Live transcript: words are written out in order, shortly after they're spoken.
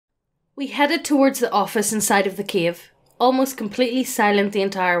We headed towards the office inside of the cave, almost completely silent the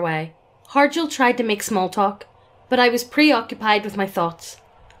entire way. Harjul tried to make small talk, but I was preoccupied with my thoughts.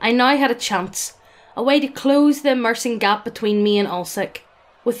 I now had a chance, a way to close the immersing gap between me and Ulcik.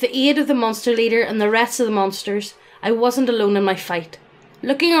 With the aid of the monster leader and the rest of the monsters, I wasn't alone in my fight.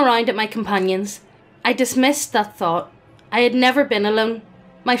 Looking around at my companions, I dismissed that thought. I had never been alone,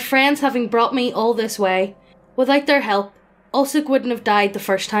 my friends having brought me all this way. Without their help, Ulcik wouldn't have died the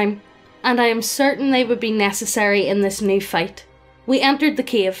first time, and I am certain they would be necessary in this new fight. We entered the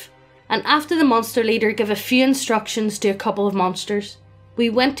cave, and after the monster leader gave a few instructions to a couple of monsters, we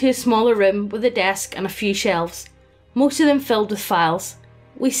went to a smaller room with a desk and a few shelves, most of them filled with files.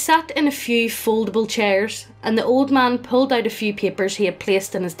 We sat in a few foldable chairs, and the old man pulled out a few papers he had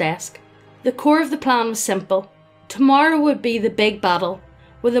placed in his desk. The core of the plan was simple. Tomorrow would be the big battle,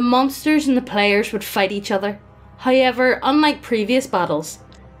 where the monsters and the players would fight each other. However, unlike previous battles,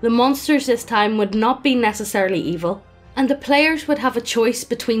 the monsters this time would not be necessarily evil, and the players would have a choice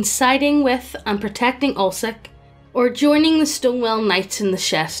between siding with and protecting Ulcik, or joining the Stonewell Knights and the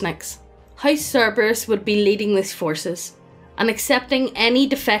Chestnicks. House Cerberus would be leading these forces, and accepting any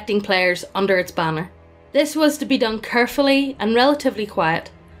defecting players under its banner. This was to be done carefully and relatively quiet,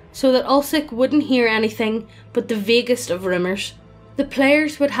 so that Ulcik wouldn't hear anything but the vaguest of rumours. The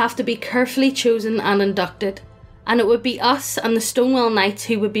players would have to be carefully chosen and inducted, and it would be us and the Stonewell Knights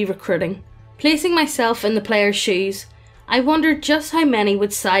who would be recruiting. Placing myself in the players' shoes, I wondered just how many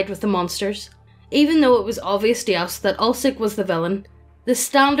would side with the monsters. Even though it was obvious to us that Ulcik was the villain, the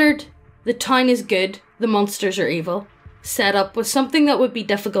standard, the town is good, the monsters are evil, setup was something that would be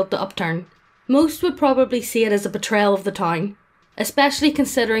difficult to upturn. Most would probably see it as a betrayal of the town, especially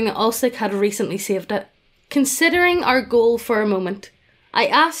considering that Ulcik had recently saved it. Considering our goal for a moment, I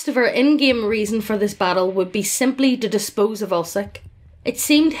asked if our in-game reason for this battle would be simply to dispose of Ulcik. It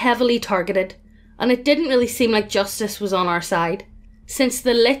seemed heavily targeted, and it didn't really seem like justice was on our side, since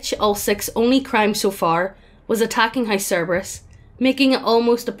the Lich Ulcik's only crime so far was attacking House Cerberus, making it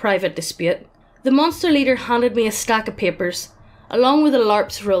almost a private dispute. The monster leader handed me a stack of papers, along with the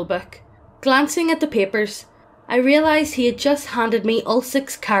Larp's rulebook. Glancing at the papers, I realised he had just handed me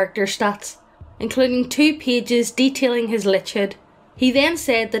Ulcik's character stats, including 2 pages detailing his lichhood. He then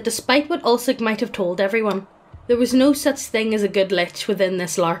said that despite what Ulcik might have told everyone, there was no such thing as a good lich within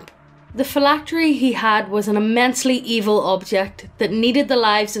this Larp. The phylactery he had was an immensely evil object that needed the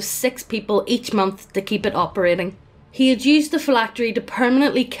lives of 6 people each month to keep it operating. He had used the phylactery to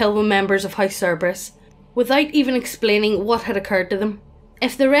permanently kill the members of House Cerberus, without even explaining what had occurred to them.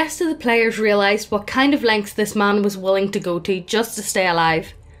 If the rest of the players realised what kind of lengths this man was willing to go to just to stay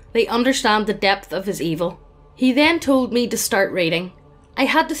alive, they understand the depth of his evil. He then told me to start reading. I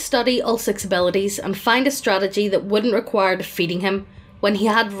had to study Ulcik's abilities and find a strategy that wouldn't require defeating him when he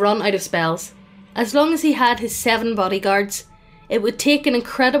had run out of spells. As long as he had his 7 bodyguards, it would take an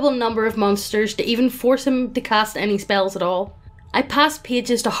incredible number of monsters to even force him to cast any spells at all. I passed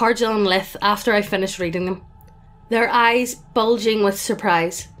pages to Harjul and Lith after I finished reading them, their eyes bulging with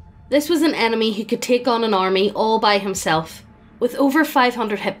surprise. This was an enemy who could take on an army all by himself, with over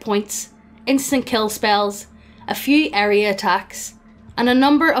 500 hit points, instant kill spells, a few area attacks, and a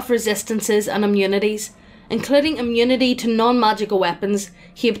number of resistances and immunities, including immunity to non-magical weapons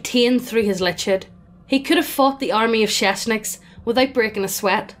he obtained through his lichhood. He could have fought the army of Chestnicks without breaking a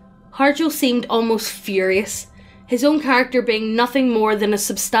sweat. Harjul seemed almost furious, his own character being nothing more than a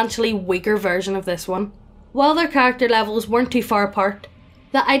substantially weaker version of this one. While their character levels weren't too far apart,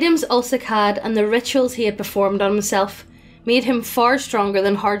 the items Ulcik had and the rituals he had performed on himself made him far stronger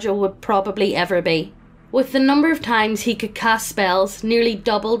than Harjul would probably ever be. With the number of times he could cast spells nearly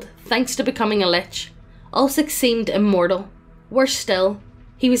doubled thanks to becoming a lich, Ulcik seemed immortal. Worse still,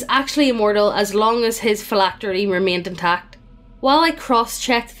 he was actually immortal as long as his phylactery remained intact. While I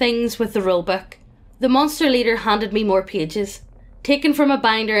cross-checked things with the rulebook, the monster leader handed me more pages, taken from a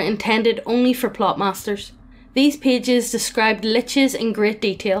binder intended only for plotmasters. These pages described liches in great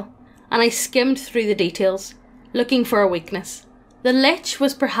detail, and I skimmed through the details, looking for a weakness. The lich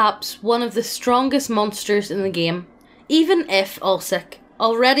was perhaps one of the strongest monsters in the game, even if Ulcik,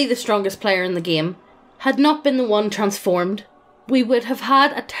 already the strongest player in the game, had not been the one transformed. We would have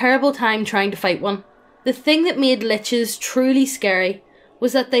had a terrible time trying to fight one. The thing that made liches truly scary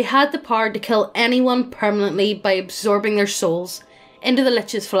was that they had the power to kill anyone permanently by absorbing their souls into the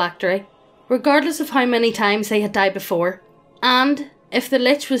lich's phylactery, regardless of how many times they had died before. And if the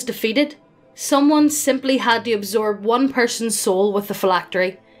lich was defeated, someone simply had to absorb one person's soul with the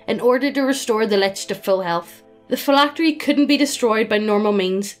phylactery in order to restore the lich to full health. The phylactery couldn't be destroyed by normal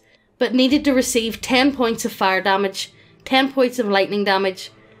means, but needed to receive 10 points of fire damage, 10 points of lightning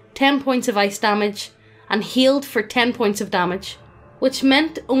damage, 10 points of ice damage, and healed for 10 points of damage, which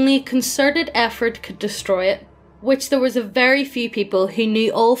meant only a concerted effort could destroy it, which there was a very few people who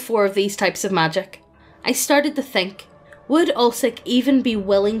knew all 4 of these types of magic. I started to think, would Ulcik even be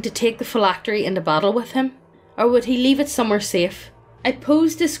willing to take the phylactery into battle with him? Or would he leave it somewhere safe? I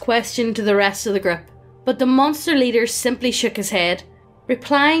posed this question to the rest of the group, but the monster leader simply shook his head,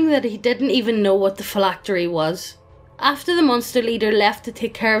 replying that he didn't even know what the phylactery was. After the monster leader left to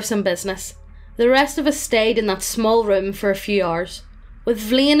take care of some business, the rest of us stayed in that small room for a few hours, with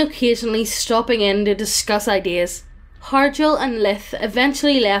Vlaine occasionally stopping in to discuss ideas. Harjal and Lith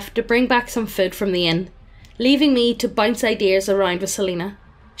eventually left to bring back some food from the inn, leaving me to bounce ideas around with Selena.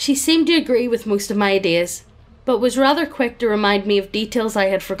 She seemed to agree with most of my ideas, but was rather quick to remind me of details I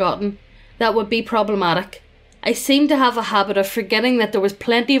had forgotten that would be problematic. I seemed to have a habit of forgetting that there was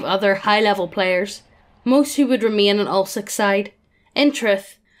plenty of other high-level players, most who would remain on Ulcik's side. In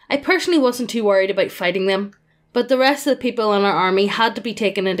truth, I personally wasn't too worried about fighting them, but the rest of the people in our army had to be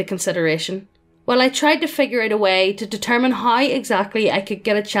taken into consideration. While I tried to figure out a way to determine how exactly I could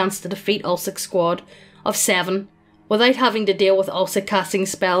get a chance to defeat Ulcik's squad of 7 without having to deal with Ulcik casting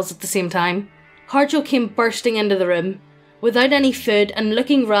spells at the same time, Harjal came bursting into the room, without any food and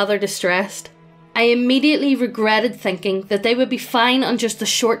looking rather distressed. I immediately regretted thinking that they would be fine on just a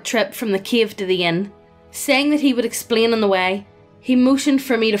short trip from the cave to the inn. Saying that he would explain on the way, he motioned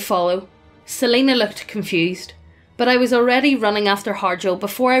for me to follow. Selena looked confused, but I was already running after Harjal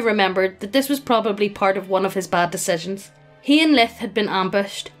before I remembered that this was probably part of one of his bad decisions. He and Lith had been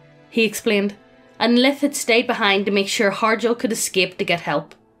ambushed, he explained, and Lith had stayed behind to make sure Harjal could escape to get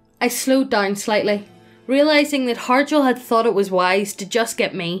help. I slowed down slightly, realising that Harjal had thought it was wise to just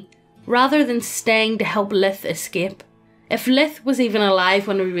get me, rather than staying to help Lith escape. If Lith was even alive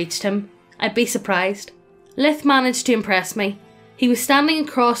when we reached him, I'd be surprised. Lith managed to impress me. He was standing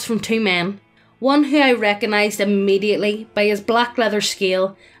across from 2 men, one who I recognised immediately by his black leather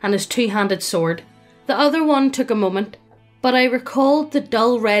scale and his 2-handed sword. The other one took a moment, but I recalled the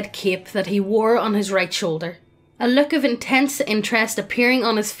dull red cape that he wore on his right shoulder, a look of intense interest appearing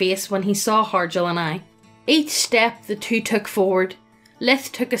on his face when he saw Harjal and I. Each step the 2 took forward,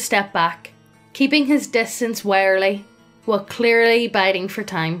 Lith took a step back, keeping his distance warily, while clearly biding for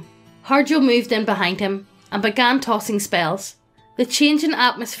time. Harjal moved in behind him and began tossing spells. The change in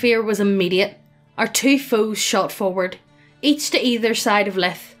atmosphere was immediate. Our 2 foes shot forward, each to either side of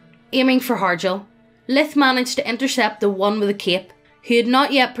Lith, aiming for Harjal. Lith managed to intercept the one with the cape, who had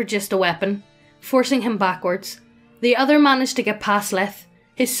not yet produced a weapon, forcing him backwards. The other managed to get past Lith,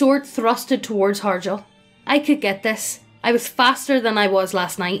 his sword thrusted towards Harjal. I could get this. I was faster than I was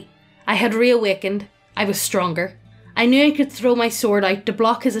last night. I had reawakened. I was stronger. I knew I could throw my sword out to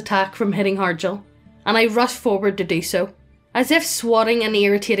block his attack from hitting Harjal, and I rushed forward to do so. As if swatting an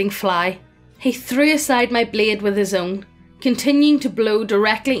irritating fly, he threw aside my blade with his own, continuing to blow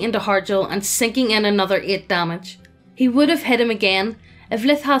directly into Harjal and sinking in another 8 damage. He would have hit him again if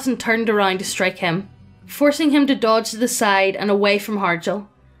Lith hadn't turned around to strike him, forcing him to dodge to the side and away from Harjal.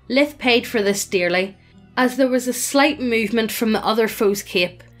 Lith paid for this dearly, as there was a slight movement from the other foe's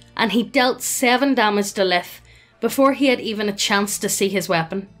cape, and he dealt 7 damage to Lith before he had even a chance to see his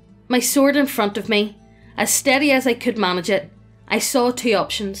weapon. My sword in front of me, as steady as I could manage it, I saw 2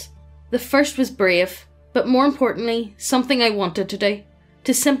 options. The first was brave, but more importantly, something I wanted to do,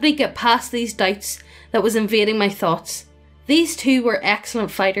 to simply get past these doubts that was invading my thoughts. These 2 were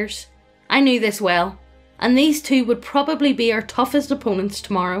excellent fighters. I knew this well, and these 2 would probably be our toughest opponents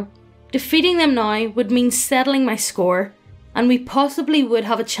tomorrow. Defeating them now would mean settling my score, and we possibly would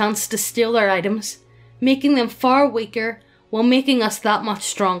have a chance to steal their items, making them far weaker while making us that much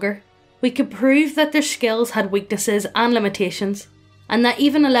stronger. We could prove that their skills had weaknesses and limitations, and that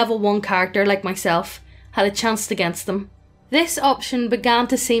even a level 1 character like myself had a chance against them. This option began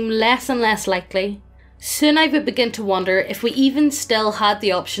to seem less and less likely. Soon I would begin to wonder if we even still had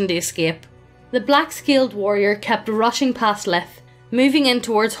the option to escape. The black-scaled warrior kept rushing past Lith, moving in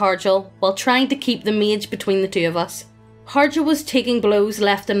towards Harjal while trying to keep the mage between the 2 of us. Harjal was taking blows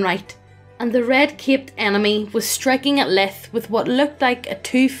left and right, and the red-caped enemy was striking at Lith with what looked like a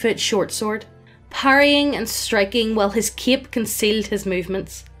 2-foot short sword, parrying and striking while his cape concealed his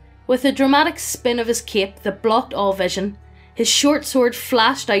movements. With a dramatic spin of his cape that blocked all vision, his short sword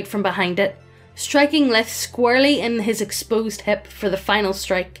flashed out from behind it, striking Lith squarely in his exposed hip for the final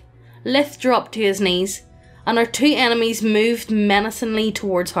strike. Lith dropped to his knees, and our 2 enemies moved menacingly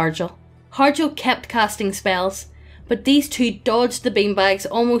towards Harjal. Harjal kept casting spells, but these 2 dodged the beanbags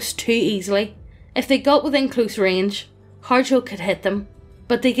almost too easily. If they got within close range, Harjal could hit them,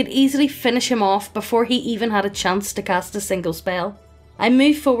 but they could easily finish him off before he even had a chance to cast a single spell. I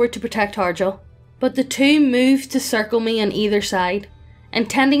moved forward to protect Harjal, but the two moved to circle me on either side,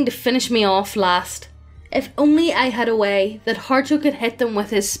 intending to finish me off last. If only I had a way that Harjal could hit them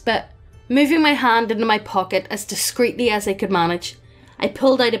with his spit. Moving my hand into my pocket as discreetly as I could manage, I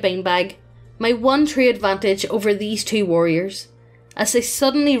pulled out a beanbag, my one true advantage over these two warriors. As they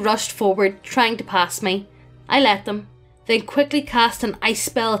suddenly rushed forward, trying to pass me, I let them, then quickly cast an ice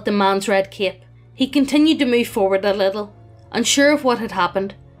spell at the man's red cape. He continued to move forward a little, unsure of what had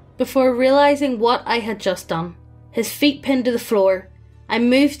happened, before realising what I had just done. His feet pinned to the floor, I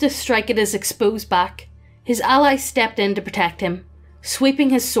moved to strike at his exposed back. His ally stepped in to protect him, sweeping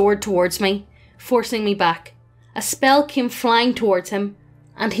his sword towards me, forcing me back. A spell came flying towards him,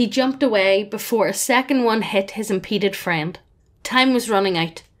 and he jumped away before a second one hit his impeded friend. Time was running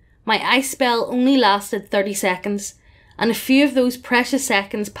out. My ice spell only lasted 30 seconds, and a few of those precious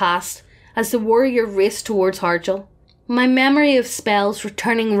seconds passed as the warrior raced towards Harjal. My memory of spells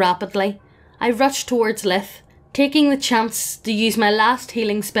returning rapidly, I rushed towards Lith, taking the chance to use my last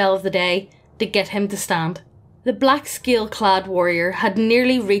healing spell of the day to get him to stand. The black scale-clad warrior had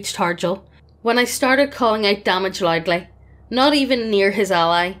nearly reached Harjal when I started calling out damage loudly. Not even near his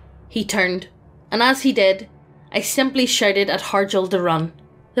ally, he turned, and as he did, I simply shouted at Harjal to run.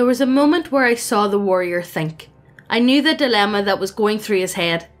 There was a moment where I saw the warrior think. I knew the dilemma that was going through his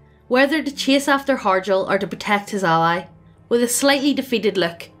head, whether to chase after Harjal or to protect his ally. With a slightly defeated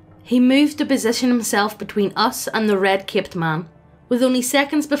look, he moved to position himself between us and the red-caped man. With only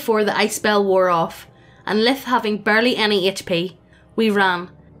seconds before the ice spell wore off, and Lith having barely any HP, we ran,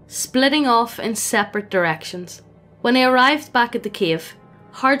 splitting off in separate directions. When I arrived back at the cave,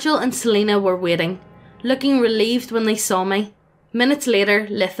 Harjal and Selena were waiting, looking relieved when they saw me. Minutes later,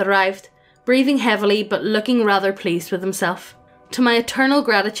 Lith arrived, breathing heavily but looking rather pleased with himself. To my eternal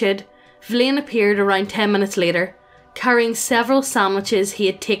gratitude, Vlaine appeared around 10 minutes later, carrying several sandwiches he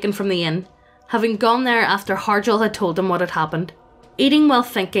had taken from the inn, having gone there after Harjal had told him what had happened. Eating while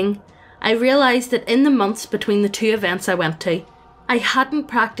thinking, I realised that in the months between the two events I went to, I hadn't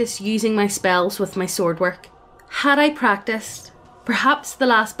practiced using my spells with my sword work. Had I practiced, perhaps the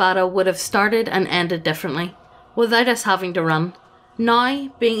last battle would have started and ended differently, without us having to run. Now,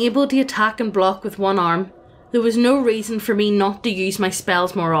 being able to attack and block with one arm, there was no reason for me not to use my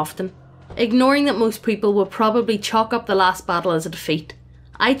spells more often. Ignoring that most people would probably chalk up the last battle as a defeat,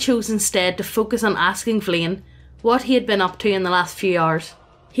 I chose instead to focus on asking Vlaine what he had been up to in the last few hours.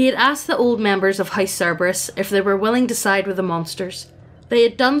 He had asked the old members of House Cerberus if they were willing to side with the monsters. They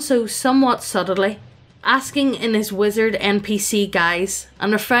had done so somewhat subtly, asking in his wizard NPC guise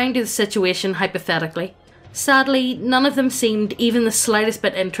and referring to the situation hypothetically. Sadly, none of them seemed even the slightest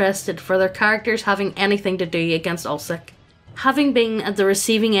bit interested for their characters having anything to do against Ulcik, having been at the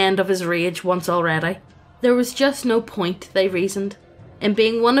receiving end of his rage once already. There was just no point, they reasoned, in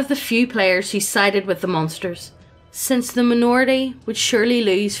being one of the few players who sided with the monsters, since the minority would surely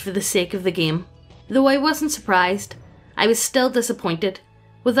lose for the sake of the game. Though I wasn't surprised, I was still disappointed.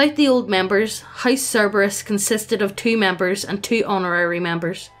 Without the old members, House Cerberus consisted of 2 members and 2 honorary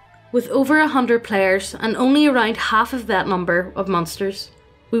members, with over 100 players and only around half of that number of monsters.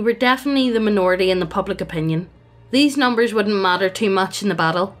 We were definitely the minority in the public opinion. These numbers wouldn't matter too much in the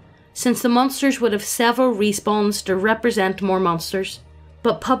battle, since the monsters would have several respawns to represent more monsters.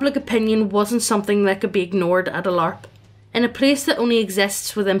 But public opinion wasn't something that could be ignored at a Larp. In a place that only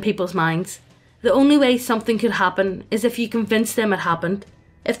exists within people's minds, the only way something could happen is if you convinced them it happened.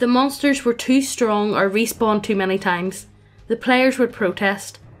 If the monsters were too strong or respawned too many times, the players would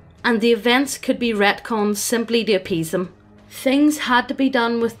protest, and the events could be retconned simply to appease them. Things had to be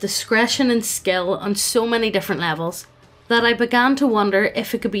done with discretion and skill on so many different levels, that I began to wonder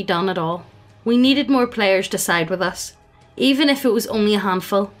if it could be done at all. We needed more players to side with us, even if it was only a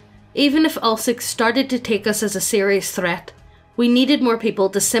handful. Even if Ulcik started to take us as a serious threat, we needed more people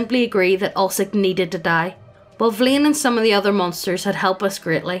to simply agree that Ulcik needed to die. While Vlaine and some of the other monsters had helped us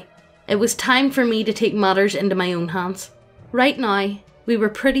greatly, it was time for me to take matters into my own hands. Right now, we were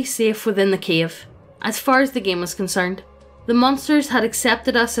pretty safe within the cave, as far as the game was concerned. The monsters had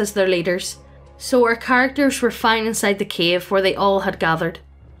accepted us as their leaders, so our characters were fine inside the cave where they all had gathered.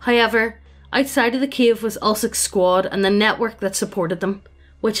 However, outside of the cave was Ulcik's squad and the network that supported them,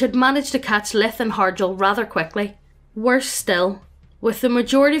 which had managed to catch Lith and Harjal rather quickly. Worse still, with the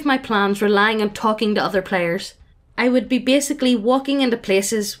majority of my plans relying on talking to other players, I would be basically walking into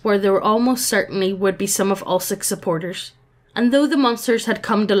places where there almost certainly would be some of Ulcik's supporters. And though the monsters had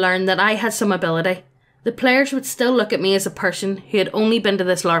come to learn that I had some ability, the players would still look at me as a person who had only been to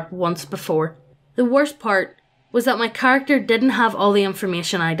this Larp once before. The worst part was that my character didn't have all the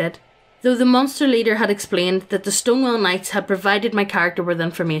information I did. Though the monster leader had explained that the Stonewall Knights had provided my character with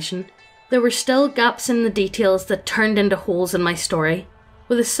information, there were still gaps in the details that turned into holes in my story.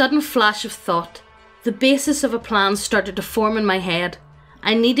 With a sudden flash of thought, the basis of a plan started to form in my head.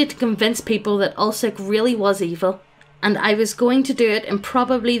 I needed to convince people that Ulcik really was evil, and I was going to do it in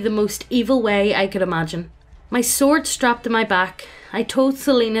probably the most evil way I could imagine. My sword strapped to my back, I told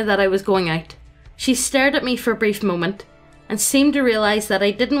Selena that I was going out. She stared at me for a brief moment, and seemed to realise that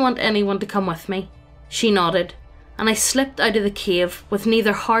I didn't want anyone to come with me. She nodded, and I slipped out of the cave with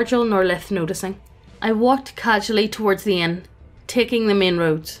neither Harjal nor Lith noticing. I walked casually towards the inn, taking the main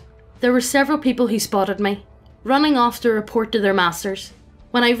roads. There were several people who spotted me, running off to report to their masters.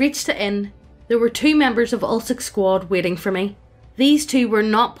 When I reached the inn, there were 2 members of Ulcik's squad waiting for me. These 2 were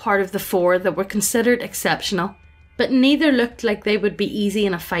not part of the 4 that were considered exceptional, but neither looked like they would be easy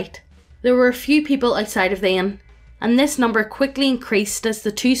in a fight. There were a few people outside of the inn, and this number quickly increased as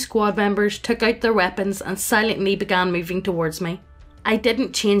the 2 squad members took out their weapons and silently began moving towards me. I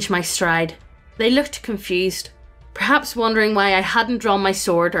didn't change my stride. They looked confused, perhaps wondering why I hadn't drawn my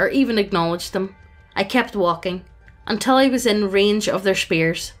sword or even acknowledged them. I kept walking, until I was in range of their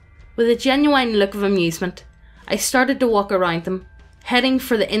spears. With a genuine look of amusement, I started to walk around them, heading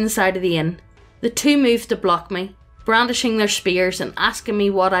for the inside of the inn. The 2 moved to block me, brandishing their spears and asking me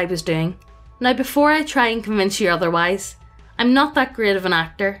what I was doing. Now, before I try and convince you otherwise, I'm not that great of an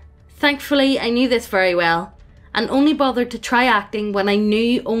actor. Thankfully, I knew this very well, and only bothered to try acting when I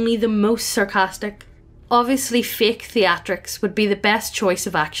knew only the most sarcastic, obviously fake theatrics would be the best choice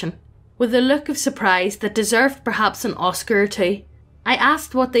of action. With a look of surprise that deserved perhaps an Oscar or 2, I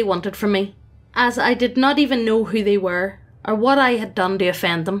asked what they wanted from me, as I did not even know who they were, or what I had done to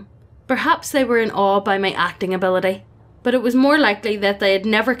offend them. Perhaps they were in awe by my acting ability, but it was more likely that they had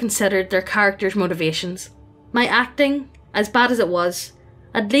never considered their character's motivations. My acting, as bad as it was,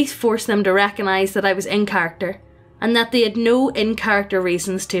 at least forced them to recognise that I was in character, and that they had no in-character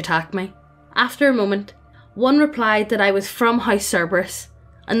reasons to attack me. After a moment, one replied that I was from House Cerberus,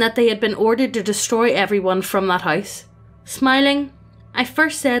 and that they had been ordered to destroy everyone from that house. Smiling, I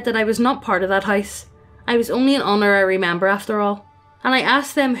first said that I was not part of that house. I was only an honorary member after all, and I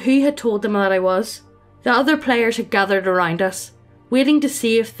asked them who had told them that I was. The other players had gathered around us, waiting to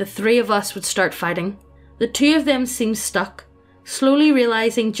see if the 3 of us would start fighting. The 2 of them seemed stuck, slowly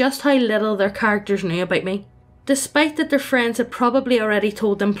realising just how little their characters knew about me, despite that their friends had probably already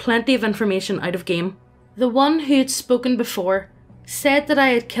told them plenty of information out of game. The one who had spoken before said that I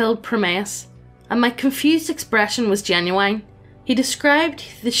had killed Prometheus, and my confused expression was genuine. He described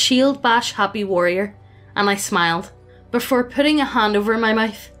the shield bash happy warrior, and I smiled, before putting a hand over my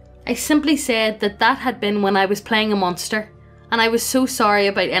mouth. I simply said that that had been when I was playing a monster, and I was so sorry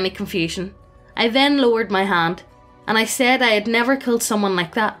about any confusion. I then lowered my hand, and I said I had never killed someone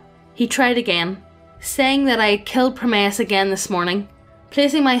like that. He tried again, saying that I had killed Prometheus again this morning.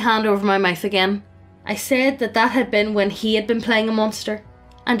 Placing my hand over my mouth again, I said that that had been when he had been playing a monster,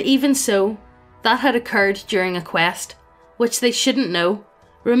 and even so, that had occurred during a quest, which they shouldn't know.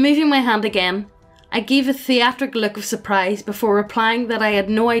 Removing my hand again, I gave a theatric look of surprise before replying that I had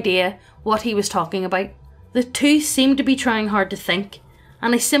no idea what he was talking about. The 2 seemed to be trying hard to think,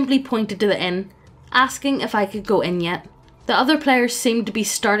 and I simply pointed to the inn, asking if I could go in yet. The other players seemed to be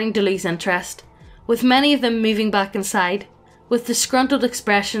starting to lose interest, with many of them moving back inside. With disgruntled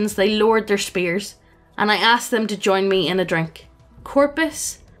expressions, they lowered their spears, and I asked them to join me in a drink.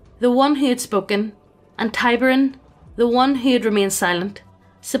 Corpus, the one who had spoken, and Tiberin, the one who had remained silent,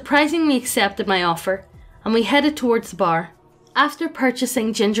 surprisingly accepted my offer, and we headed towards the bar. After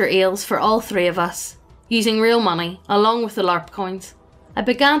purchasing ginger ales for all 3 of us, using real money along with the Larp coins, I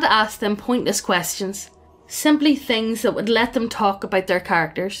began to ask them pointless questions, simply things that would let them talk about their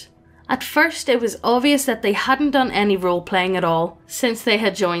characters. At first it was obvious that they hadn't done any role playing at all since they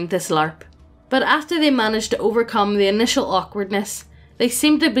had joined this Larp, but after they managed to overcome the initial awkwardness, they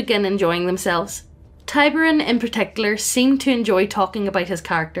seemed to begin enjoying themselves. Tiberin in particular seemed to enjoy talking about his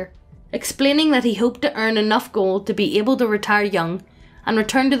character, explaining that he hoped to earn enough gold to be able to retire young and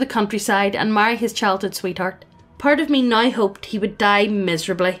return to the countryside and marry his childhood sweetheart. Part of me now hoped he would die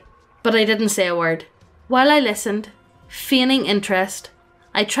miserably, but I didn't say a word. While I listened, feigning interest,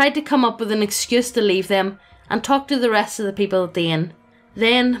 I tried to come up with an excuse to leave them and talk to the rest of the people at the inn.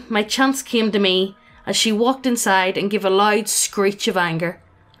 Then my chance came to me as she walked inside and gave a loud screech of anger.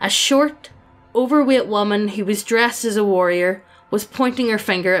 A short, overweight woman who was dressed as a warrior was pointing her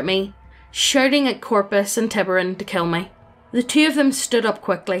finger at me, shouting at Corpus and Tiberin to kill me. The 2 of them stood up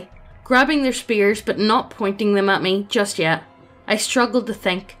quickly, grabbing their spears but not pointing them at me just yet. I struggled to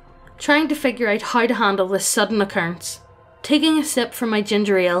think, trying to figure out how to handle this sudden occurrence. Taking a sip from my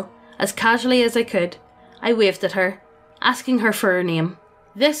ginger ale, As casually as I could, I waved at her, asking her for her name.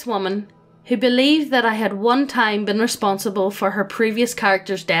 This woman, who believed that I had one time been responsible for her previous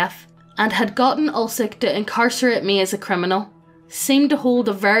character's death and had gotten Ulcik to incarcerate me as a criminal, seemed to hold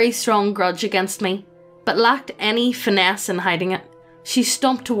a very strong grudge against me, but lacked any finesse in hiding it. She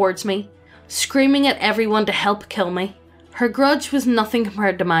stomped towards me, screaming at everyone to help kill me. Her grudge was nothing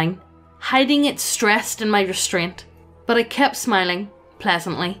compared to mine, hiding it stressed in my restraint, but I kept smiling,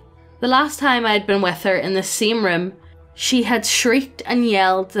 pleasantly. The last time I had been with her in the same room, she had shrieked and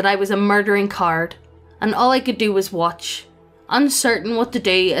yelled that I was a murdering coward, and all I could do was watch, uncertain what to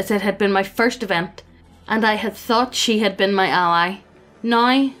do as it had been my first event, and I had thought she had been my ally.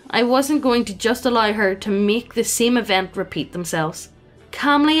 Now, I wasn't going to just allow her to make the same event repeat themselves.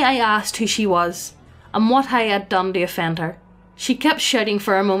 Calmly I asked who she was, and what I had done to offend her. She kept shouting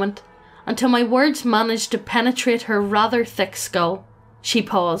for a moment, until my words managed to penetrate her rather thick skull. She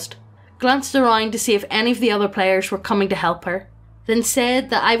paused, glanced around to see if any of the other players were coming to help her, then said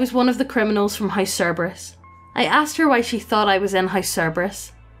that I was one of the criminals from House Cerberus. I asked her why she thought I was in House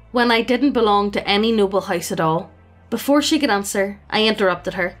Cerberus, when I didn't belong to any noble house at all. Before she could answer, I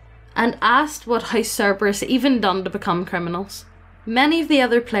interrupted her, and asked what House Cerberus even done to become criminals. Many of the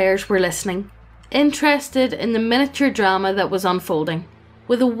other players were listening, interested in the miniature drama that was unfolding.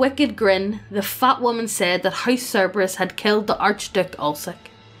 With a wicked grin, the fat woman said that House Cerberus had killed the Archduke Ulcik,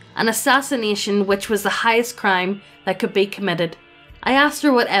 an assassination which was the highest crime that could be committed. I asked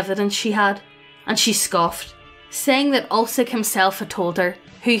her what evidence she had, and she scoffed, saying that Ulcik himself had told her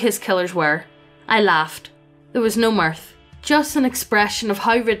who his killers were. I laughed. There was no mirth, just an expression of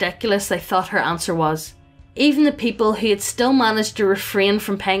how ridiculous I thought her answer was. Even the people who had still managed to refrain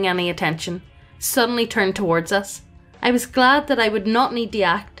from paying any attention suddenly turned towards us. I was glad that I would not need to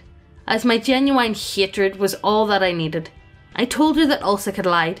act, as my genuine hatred was all that I needed. I told her that Ulcik had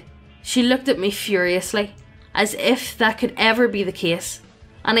lied. She looked at me furiously, as if that could ever be the case,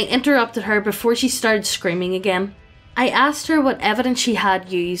 and I interrupted her before she started screaming again. I asked her what evidence she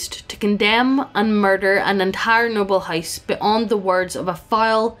had used to condemn and murder an entire noble house beyond the words of a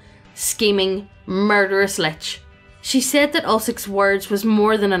foul, scheming, murderous lich. She said that Ulcik's words was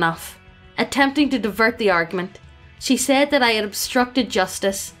more than enough. Attempting to divert the argument, she said that I had obstructed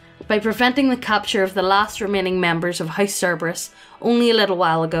justice by preventing the capture of the last remaining members of House Cerberus only a little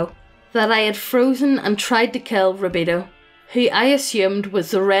while ago, that I had frozen and tried to kill Rubido, who I assumed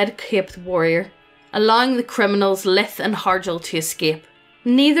was the red-caped warrior, allowing the criminals Lith and Hargel to escape.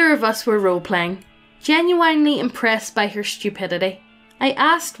 Neither of us were role-playing, genuinely impressed by her stupidity. I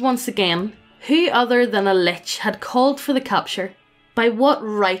asked once again who other than a lich had called for the capture. By what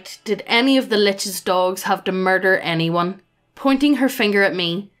right did any of the lich's dogs have to murder anyone? Pointing her finger at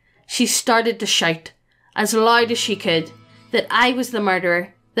me, she started to shout, as loud as she could, that I was the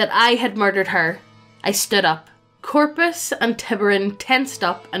murderer, that I had murdered her. I stood up. Corpus and Tiburon tensed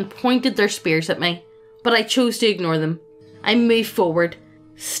up and pointed their spears at me, but I chose to ignore them. I moved forward,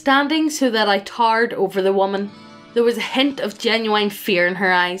 standing so that I towered over the woman. There was a hint of genuine fear in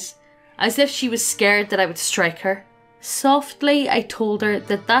her eyes, as if she was scared that I would strike her. Softly, I told her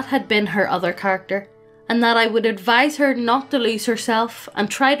that that had been her other character, and that I would advise her not to lose herself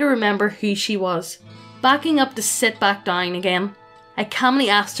and try to remember who she was. Backing up to sit back down again, I calmly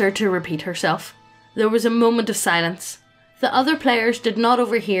asked her to repeat herself. There was a moment of silence. The other players did not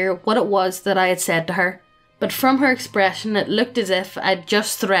overhear what it was that I had said to her, but from her expression it looked as if I had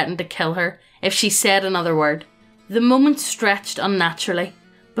just threatened to kill her if she said another word. The moment stretched unnaturally,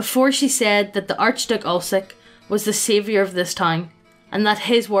 before she said that the Archduke Ulcik was the saviour of this town, and that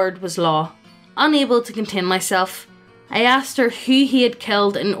his word was law. Unable to contain myself, I asked her who he had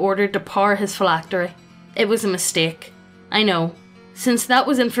killed in order to power his phylactery. It was a mistake, I know, since that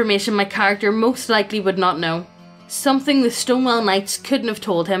was information my character most likely would not know. Something the Stonewell Knights couldn't have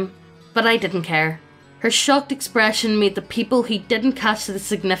told him, but I didn't care. Her shocked expression made the people who didn't catch the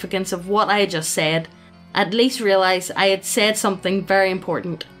significance of what I had just said at least realise I had said something very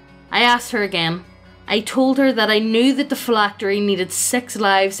important. I asked her again. I told her that I knew that the phylactery needed 6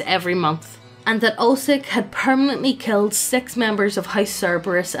 lives every month, and that Ulcik had permanently killed 6 members of House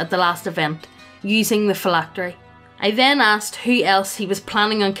Cerberus at the last event, using the phylactery. I then asked who else he was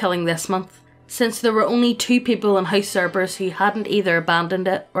planning on killing this month, since there were only 2 people in House Cerberus who hadn't either abandoned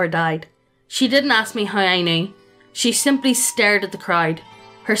it or died. She didn't ask me how I knew, she simply stared at the crowd,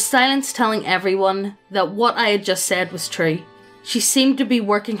 her silence telling everyone that what I had just said was true. She seemed to be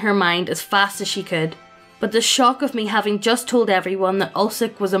working her mind as fast as she could, but the shock of me having just told everyone that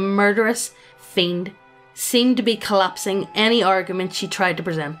Ulcik was a murderous fiend seemed to be collapsing any argument she tried to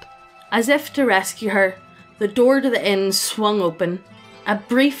present. As if to rescue her, the door to the inn swung open, a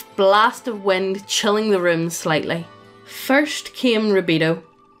brief blast of wind chilling the room slightly. First came Rubido,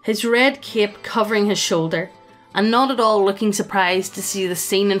 his red cape covering his shoulder, and not at all looking surprised to see the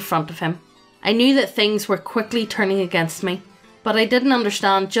scene in front of him. I knew that things were quickly turning against me, but I didn't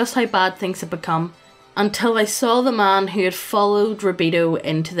understand just how bad things had become until I saw the man who had followed Rubido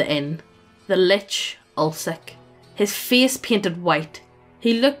into the inn. The Lich, Ulcik. His face painted white.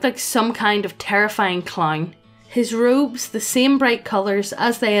 He looked like some kind of terrifying clown. His robes the same bright colours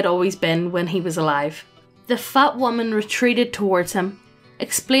as they had always been when he was alive. The fat woman retreated towards him,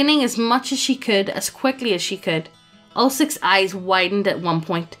 explaining as much as she could as quickly as she could. Ulcik's eyes widened at one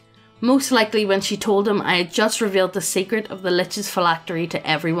point, most likely when she told him I had just revealed the secret of the Lich's phylactery to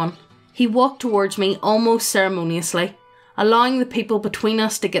everyone. He walked towards me almost ceremoniously, allowing the people between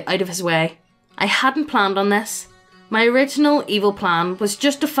us to get out of his way. I hadn't planned on this. My original evil plan was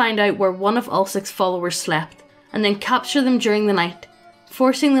just to find out where one of Ulcik's followers slept, and then capture them during the night,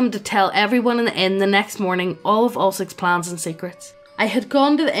 forcing them to tell everyone in the inn the next morning all of Ulcik's plans and secrets. I had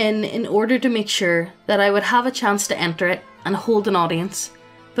gone to the inn in order to make sure that I would have a chance to enter it and hold an audience,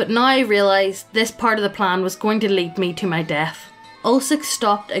 but now I realised this part of the plan was going to lead me to my death. Ulcik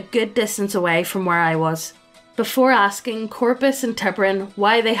stopped a good distance away from where I was, before asking Corpus and Tiberin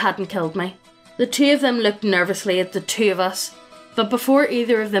why they hadn't killed me. The two of them looked nervously at the two of us, but before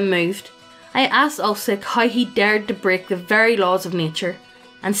either of them moved, I asked Ulcik how he dared to break the very laws of nature,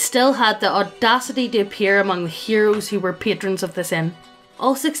 and still had the audacity to appear among the heroes who were patrons of this inn.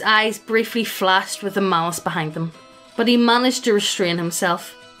 Ulcik's eyes briefly flashed with the malice behind them, but he managed to restrain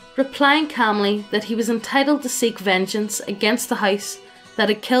himself, replying calmly that he was entitled to seek vengeance against the house that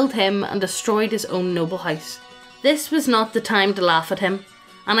had killed him and destroyed his own noble house. This was not the time to laugh at him,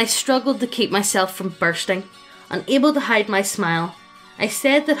 and I struggled to keep myself from bursting, unable to hide my smile. I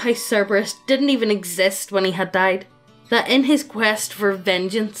said that House Cerberus didn't even exist when he had died, that in his quest for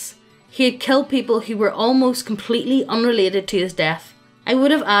vengeance, he had killed people who were almost completely unrelated to his death. I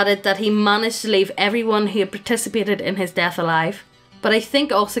would have added that he managed to leave everyone who had participated in his death alive, but I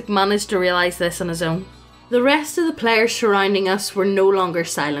think Ulcik managed to realise this on his own. The rest of the players surrounding us were no longer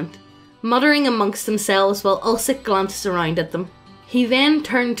silent, muttering amongst themselves while Ulcik glanced around at them. He then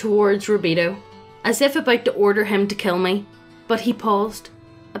turned towards Rubido, as if about to order him to kill me, but he paused,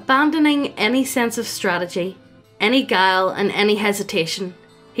 abandoning any sense of strategy, any guile and any hesitation.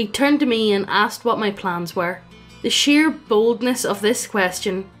 He turned to me and asked what my plans were. The sheer boldness of this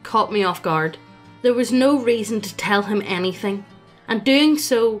question caught me off guard. There was no reason to tell him anything, and doing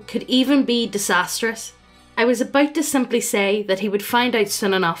so could even be disastrous. I was about to simply say that he would find out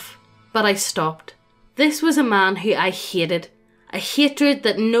soon enough, but I stopped. This was a man who I hated, a hatred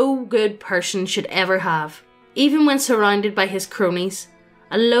that no good person should ever have, even when surrounded by his cronies,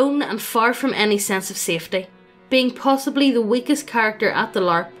 alone and far from any sense of safety, being possibly the weakest character at the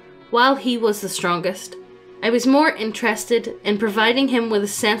Larp, while he was the strongest. I was more interested in providing him with a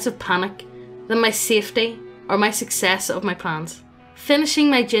sense of panic than my safety or my success of my plans. Finishing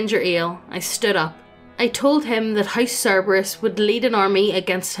my ginger ale, I stood up. I told him that House Cerberus would lead an army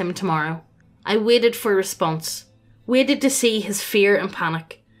against him tomorrow. I waited for a response, waited to see his fear and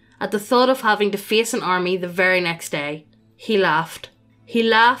panic at the thought of having to face an army the very next day. He laughed. He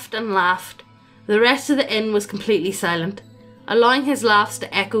laughed and laughed. The rest of the inn was completely silent, allowing his laughs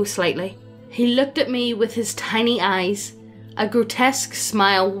to echo slightly. He looked at me with his tiny eyes, a grotesque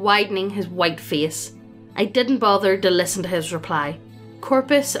smile widening his white face. I didn't bother to listen to his reply.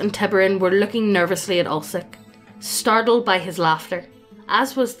 Corpus and Tiberin were looking nervously at Ulcik, startled by his laughter,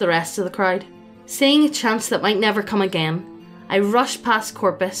 as was the rest of the crowd. Seeing a chance that might never come again, I rushed past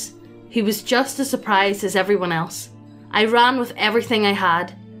Corpus, who was just as surprised as everyone else. I ran with everything I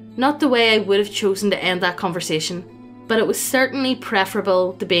had, not the way I would have chosen to end that conversation, but it was certainly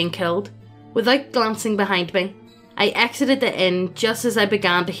preferable to being killed. Without glancing behind me, I exited the inn just as I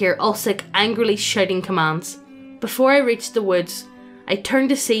began to hear Ulcik angrily shouting commands. Before I reached the woods, I turned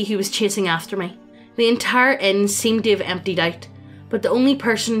to see who was chasing after me. The entire inn seemed to have emptied out, but the only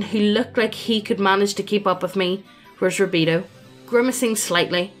person who looked like he could manage to keep up with me was Rubido. Grimacing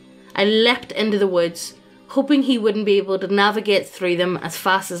slightly, I leapt into the woods, hoping he wouldn't be able to navigate through them as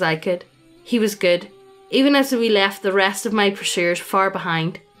fast as I could. He was good. Even as we left the rest of my pursuers far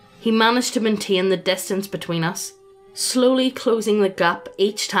behind, he managed to maintain the distance between us, slowly closing the gap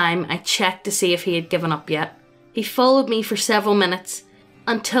each time I checked to see if he had given up yet. He followed me for several minutes,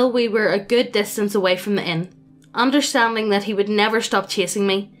 until we were a good distance away from the inn. Understanding that he would never stop chasing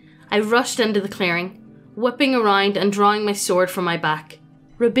me, I rushed into the clearing, whipping around and drawing my sword from my back.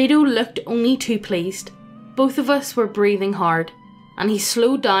 Rubido looked only too pleased. Both of us were breathing hard, and he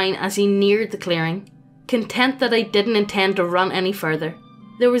slowed down as he neared the clearing, content that I didn't intend to run any further.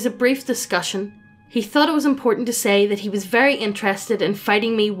 There was a brief discussion. He thought it was important to say that he was very interested in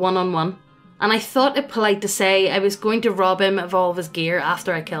fighting me one-on-one, and I thought it polite to say I was going to rob him of all of his gear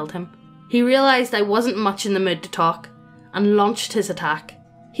after I killed him. He realised I wasn't much in the mood to talk, and launched his attack.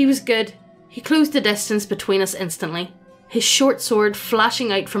 He was good. He closed the distance between us instantly, his short sword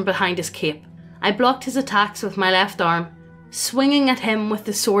flashing out from behind his cape. I blocked his attacks with my left arm, swinging at him with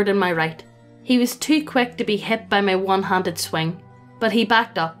the sword in my right. He was too quick to be hit by my one-handed swing, but he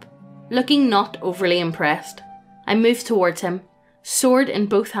backed up, looking not overly impressed. I moved towards him, sword in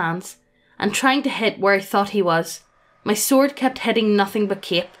both hands, and trying to hit where I thought he was. My sword kept hitting nothing but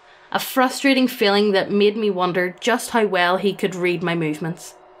cape, a frustrating feeling that made me wonder just how well he could read my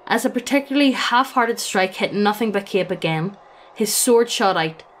movements. As a particularly half-hearted strike hit nothing but cape again, his sword shot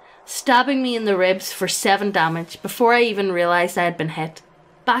out, stabbing me in the ribs for 7 damage before I even realised I had been hit.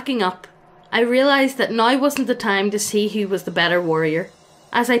 Backing up, I realised that now wasn't the time to see who was the better warrior.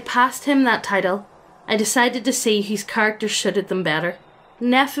 As I passed him that title, I decided to see whose character suited them better.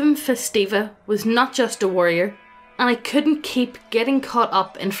 Nephim Festiva was not just a warrior, and I couldn't keep getting caught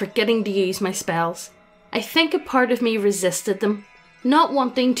up in forgetting to use my spells. I think a part of me resisted them, not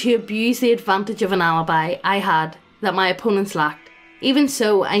wanting to abuse the advantage of an alibi I had that my opponents lacked. Even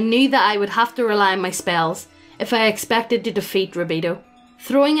so, I knew that I would have to rely on my spells if I expected to defeat Rabido.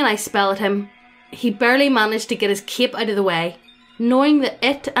 Throwing an ice spell at him, he barely managed to get his cape out of the way, knowing that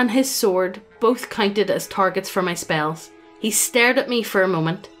it and his sword both counted as targets for my spells. He stared at me for a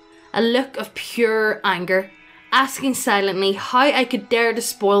moment, a look of pure anger, asking silently how I could dare to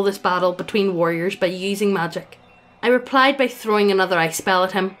spoil this battle between warriors by using magic. I replied by throwing another ice spell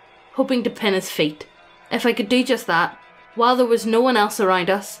at him, hoping to pin his feet. If I could do just that, while there was no one else around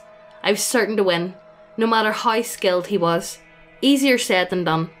us, I was certain to win, no matter how skilled he was. Easier said than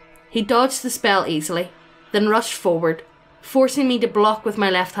done. He dodged the spell easily, then rushed forward, forcing me to block with my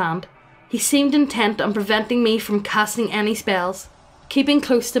left hand. He seemed intent on preventing me from casting any spells, keeping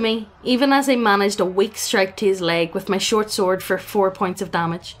close to me, even as I managed a weak strike to his leg with my short sword for 4 points of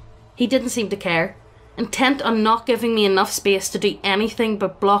damage. He didn't seem to care, intent on not giving me enough space to do anything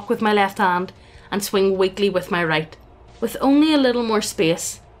but block with my left hand and swing weakly with my right. With only a little more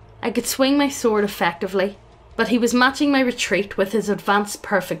space, I could swing my sword effectively, but he was matching my retreat with his advance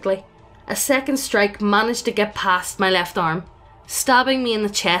perfectly. A second strike managed to get past my left arm, stabbing me in the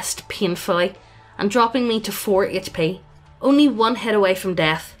chest painfully and dropping me to 4 HP. Only 1 hit away from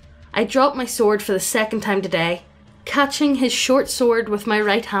death. I dropped my sword for the second time today, catching his short sword with my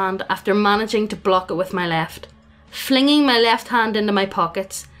right hand after managing to block it with my left, flinging my left hand into my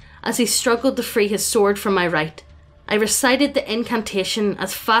pockets as he struggled to free his sword from my right. I recited the incantation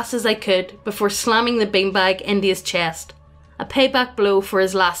as fast as I could before slamming the beanbag into his chest, a payback blow for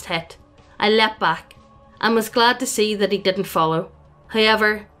his last hit. I leapt back, and was glad to see that he didn't follow.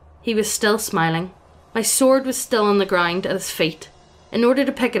 However, he was still smiling. My sword was still on the ground at his feet. In order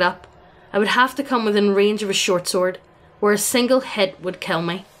to pick it up, I would have to come within range of his short sword, where a single hit would kill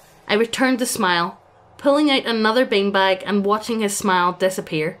me. I returned the smile, pulling out another beanbag and watching his smile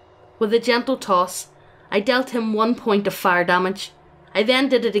disappear. With a gentle toss, I dealt him 1 point of fire damage. I then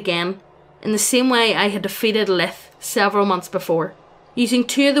did it again, in the same way I had defeated Lith several months before, using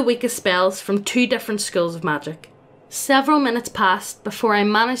 2 of the weakest spells from 2 different schools of magic. Several minutes passed before I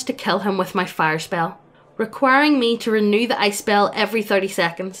managed to kill him with my fire spell, requiring me to renew the ice spell every 30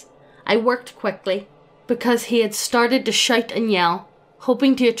 seconds. I worked quickly, because he had started to shout and yell,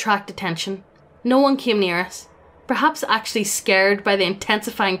 hoping to attract attention. No one came near us, perhaps actually scared by the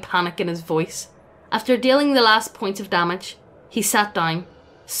intensifying panic in his voice. After dealing the last points of damage, he sat down,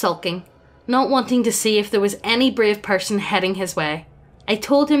 sulking, not wanting to see if there was any brave person heading his way. I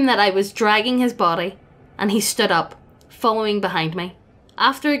told him that I was dragging his body, and he stood up, following behind me.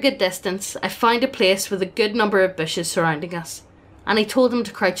 After a good distance, I found a place with a good number of bushes surrounding us, and I told him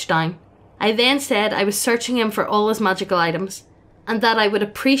to crouch down. I then said I was searching him for all his magical items, and that I would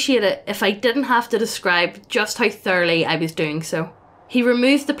appreciate it if I didn't have to describe just how thoroughly I was doing so. He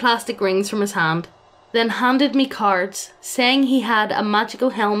removed the plastic rings from his hand, then handed me cards, saying he had a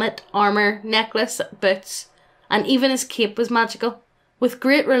magical helmet, armour, necklace, boots, and even his cape was magical. With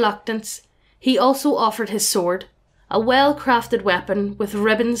great reluctance, he also offered his sword, a well-crafted weapon with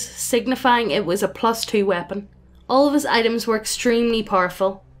ribbons signifying it was a +2 weapon. All of his items were extremely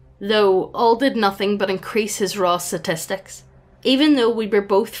powerful, though all did nothing but increase his raw statistics. Even though we were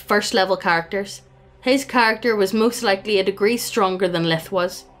both first-level characters, his character was most likely a degree stronger than Lith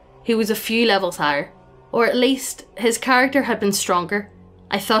was, who was a few levels higher. Or at least, his character had been stronger,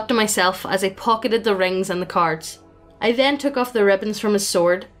 I thought to myself as I pocketed the rings and the cards. I then took off the ribbons from his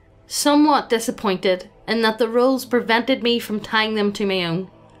sword, somewhat disappointed in that the rules prevented me from tying them to my own,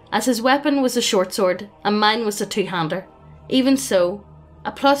 as his weapon was a short sword and mine was a two-hander. Even so,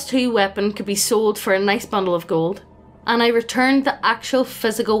 a +2 weapon could be sold for a nice bundle of gold, and I returned the actual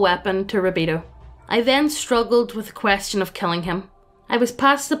physical weapon to Rabito. I then struggled with the question of killing him. I was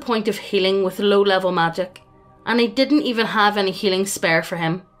past the point of healing with low-level magic, and I didn't even have any healing spare for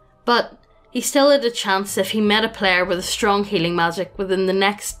him, but he still had a chance if he met a player with a strong healing magic within the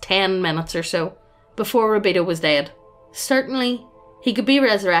next 10 minutes or so, before Rabito was dead. Certainly, he could be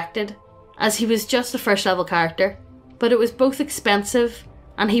resurrected, as he was just a first level character, but it was both expensive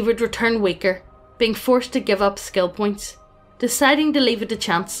and he would return weaker, being forced to give up skill points. Deciding to leave it to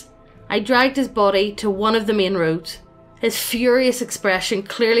chance, I dragged his body to one of the main roads, his furious expression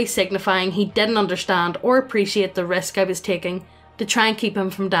clearly signifying he didn't understand or appreciate the risk I was taking to try and keep him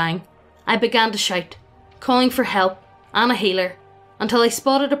from dying. I began to shout, calling for help and a healer, until I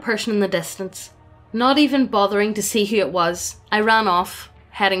spotted a person in the distance. Not even bothering to see who it was, I ran off,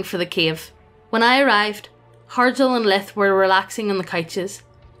 heading for the cave. When I arrived, Harjal and Lith were relaxing on the couches,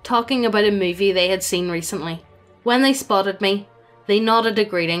 talking about a movie they had seen recently. When they spotted me, they nodded a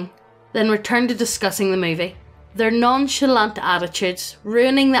greeting, then returned to discussing the movie, their nonchalant attitudes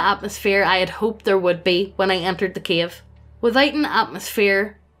ruining the atmosphere I had hoped there would be when I entered the cave. Without an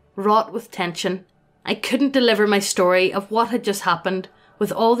atmosphere wrought with tension, I couldn't deliver my story of what had just happened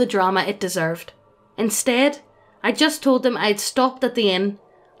with all the drama it deserved. Instead, I just told them I had stopped at the inn,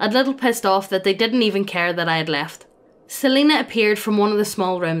 a little pissed off that they didn't even care that I had left. Selena appeared from one of the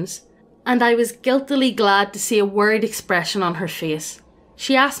small rooms, and I was guiltily glad to see a worried expression on her face.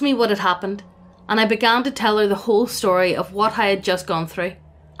 She asked me what had happened, and I began to tell her the whole story of what I had just gone through.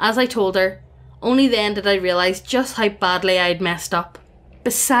 As I told her, only then did I realise just how badly I had messed up.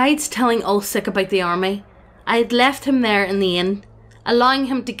 Besides telling Ulcik about the army, I had left him there in the inn, allowing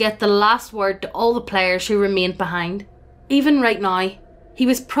him to get the last word to all the players who remained behind. Even right now, he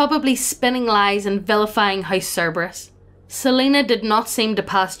was probably spinning lies and vilifying House Cerberus. Selena did not seem to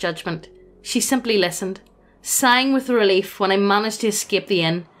pass judgment. She simply listened, sighing with relief when I managed to escape the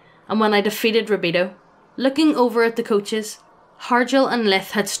inn and when I defeated Rabito. Looking over at the coaches, Harjal and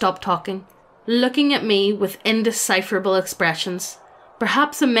Lith had stopped talking, looking at me with indecipherable expressions,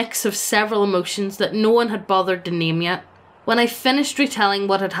 perhaps a mix of several emotions that no one had bothered to name yet. When I finished retelling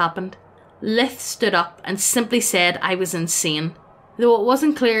what had happened, Lith stood up and simply said I was insane, though it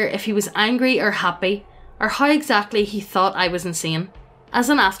wasn't clear if he was angry or happy or how exactly he thought I was insane. As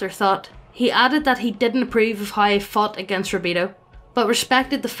an afterthought, he added that he didn't approve of how I fought against Rabito, but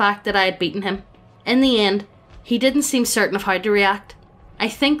respected the fact that I had beaten him. In the end, he didn't seem certain of how to react. I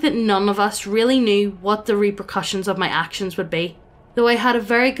think that none of us really knew what the repercussions of my actions would be, though I had a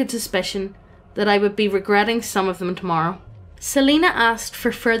very good suspicion that I would be regretting some of them tomorrow. Selena asked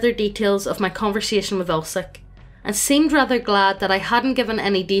for further details of my conversation with Ulcik, and seemed rather glad that I hadn't given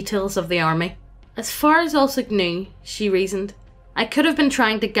any details of the army. As far as Ulcik knew, she reasoned, I could have been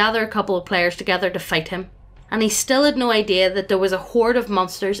trying to gather a couple of players together to fight him, and he still had no idea that there was a horde of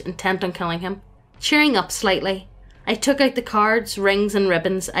monsters intent on killing him. Cheering up slightly, I took out the cards, rings and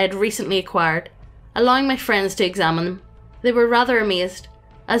ribbons I had recently acquired, allowing my friends to examine them. They were rather amazed,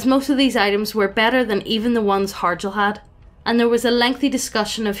 as most of these items were better than even the ones Harjal had, and there was a lengthy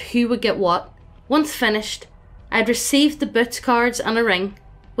discussion of who would get what. Once finished, I had received the boots cards and a ring,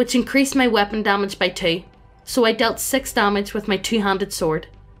 which increased my weapon damage by 2, so I dealt 6 damage with my two-handed sword,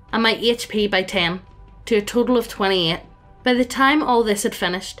 and my HP by 10, to a total of 28. By the time all this had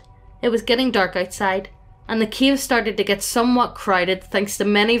finished, it was getting dark outside, and the cave started to get somewhat crowded thanks to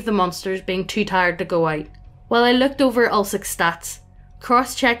many of the monsters being too tired to go out. While I looked over Ulcik's stats,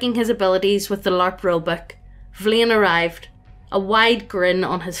 cross-checking his abilities with the Larp rulebook, Vlaine arrived, a wide grin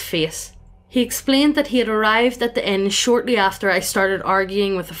on his face. He explained that he had arrived at the inn shortly after I started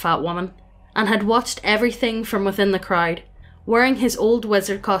arguing with the fat woman, and had watched everything from within the crowd, wearing his old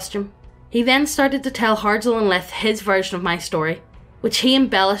wizard costume. He then started to tell Harjal and Lith his version of my story, which he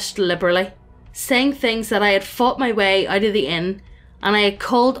embellished liberally, saying things that I had fought my way out of the inn, and I had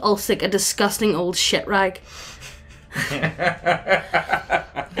called Ulcik a disgusting old shit rag.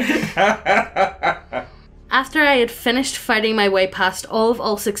 After I had finished fighting my way past all of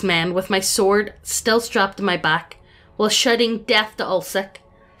Ulcik's men with my sword still strapped to my back, while shouting death to Ulcik,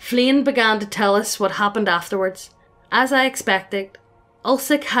 Vlaine began to tell us what happened afterwards. As I expected,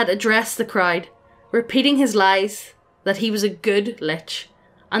 Ulcik had addressed the crowd, repeating his lies that he was a good lich,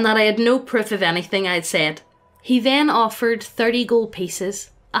 and that I had no proof of anything I had said. He then offered 30 gold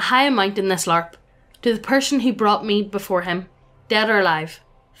pieces, a high amount in this Larp, to the person who brought me before him, dead or alive.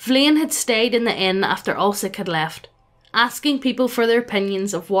 Vlaine had stayed in the inn after Ulcik had left, asking people for their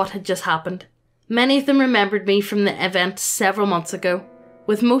opinions of what had just happened. Many of them remembered me from the event several months ago,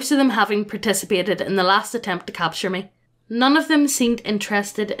 with most of them having participated in the last attempt to capture me. None of them seemed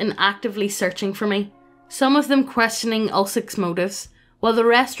interested in actively searching for me, some of them questioning Ulcik's motives, while the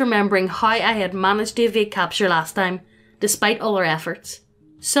rest remembering how I had managed to evade capture last time, despite all our efforts.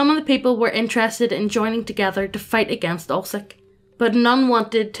 Some of the people were interested in joining together to fight against Ulcik, but none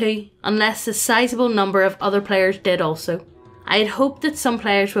wanted to unless a sizable number of other players did also. I had hoped that some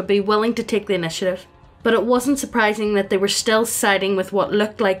players would be willing to take the initiative, but it wasn't surprising that they were still siding with what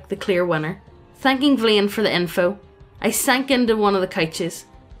looked like the clear winner. Thanking Vlaine for the info, I sank into one of the couches,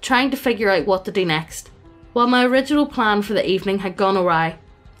 trying to figure out what to do next. While my original plan for the evening had gone awry,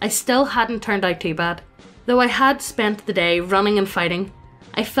 I still hadn't turned out too bad. Though I had spent the day running and fighting,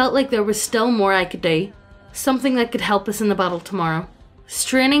 I felt like there was still more I could do, something that could help us in the battle tomorrow.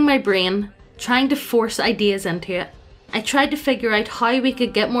 Straining my brain, trying to force ideas into it, I tried to figure out how we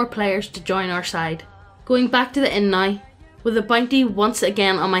could get more players to join our side. Going back to the inn now, with a bounty once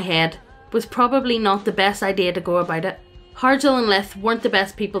again on my head, was probably not the best idea to go about it. Harjal and Lith weren't the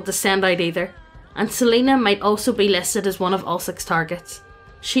best people to send out either, and Selena might also be listed as one of Ulcik's targets.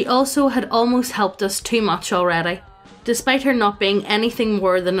 She also had almost helped us too much already, despite her not being anything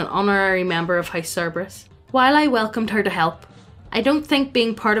more than an honorary member of House Cerberus. While I welcomed her to help, I don't think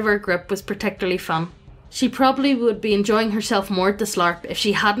being part of our group was particularly fun. She probably would be enjoying herself more at this Larp if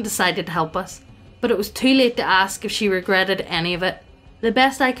she hadn't decided to help us, but it was too late to ask if she regretted any of it. The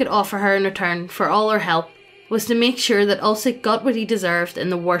best I could offer her in return for all her help was to make sure that Ulcik got what he deserved in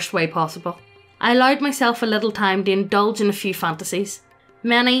the worst way possible. I allowed myself a little time to indulge in a few fantasies,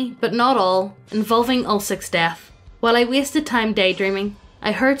 many, but not all, involving Ulcik's death. While I wasted time daydreaming,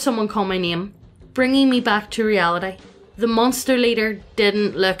 I heard someone call my name, bringing me back to reality. The monster leader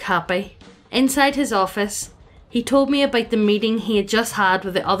didn't look happy. Inside his office, he told me about the meeting he had just had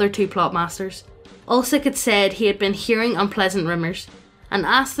with the other two plot masters. Ulcik had said he had been hearing unpleasant rumours, and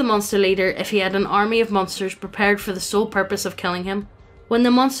asked the monster leader if he had an army of monsters prepared for the sole purpose of killing him. When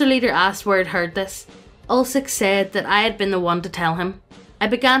the monster leader asked where he'd heard this, Ulcik said that I had been the one to tell him. I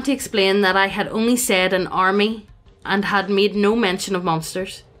began to explain that I had only said an army and had made no mention of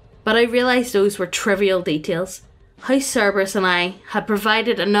monsters, but I realised those were trivial details. House Cerberus and I had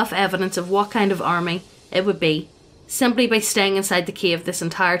provided enough evidence of what kind of army it would be, simply by staying inside the cave this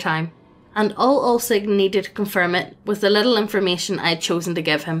entire time, and all Ulcik needed to confirm it was the little information I had chosen to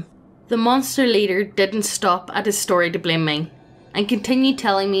give him. The monster leader didn't stop at his story to blame me, and continued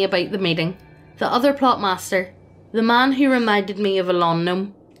telling me about the meeting. The other plot master, the man who reminded me of a lawn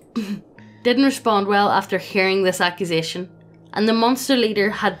gnome, didn't respond well after hearing this accusation, and the monster leader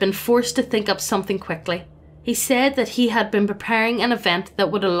had been forced to think up something quickly. He said that he had been preparing an event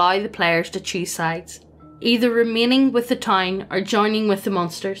that would allow the players to choose sides, either remaining with the town or joining with the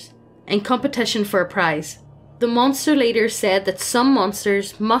monsters, in competition for a prize. The monster leader said that some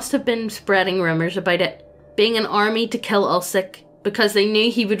monsters must have been spreading rumours about it, being an army to kill Ulcik because they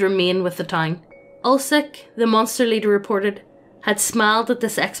knew he would remain with the town. Ulcik, the monster leader reported, had smiled at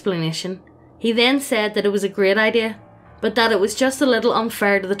this explanation. He then said that it was a great idea, but that it was just a little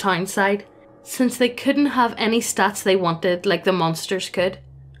unfair to the town side, since they couldn't have any stats they wanted like the monsters could,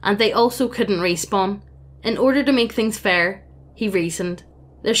 and they also couldn't respawn. In order to make things fair, he reasoned,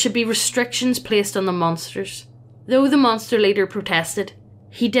 there should be restrictions placed on the monsters. Though the monster leader protested,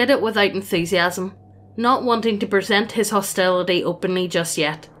 he did it without enthusiasm, not wanting to present his hostility openly just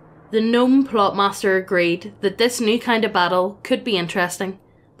yet. The gnome plotmaster agreed that this new kind of battle could be interesting,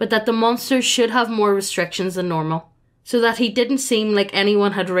 but that the monsters should have more restrictions than normal, so that he didn't seem like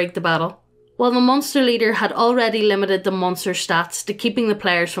anyone had rigged the battle. While the monster leader had already limited the monster stats to keeping the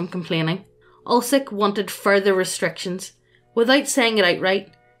players from complaining, Ulcik wanted further restrictions. Without saying it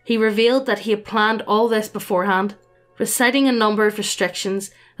outright, he revealed that he had planned all this beforehand, reciting a number of restrictions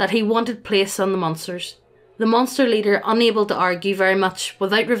that he wanted placed on the monsters. The monster leader, unable to argue very much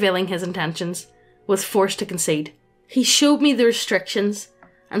without revealing his intentions, was forced to concede. He showed me the restrictions,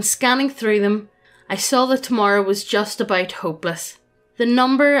 and scanning through them, I saw that tomorrow was just about hopeless. The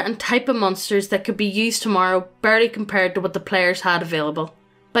number and type of monsters that could be used tomorrow barely compared to what the players had available.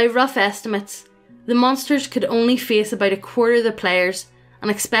 By rough estimates, the monsters could only face about a quarter of the players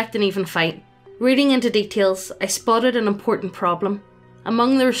and expect an even fight. Reading into details, I spotted an important problem.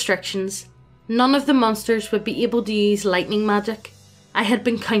 Among the restrictions, none of the monsters would be able to use lightning magic. I had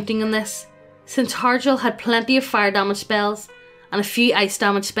been counting on this, since Harjal had plenty of fire damage spells and a few ice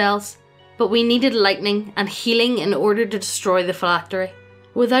damage spells, but we needed lightning and healing in order to destroy the phylactery.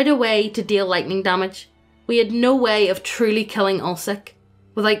 Without a way to deal lightning damage, we had no way of truly killing Ulcik.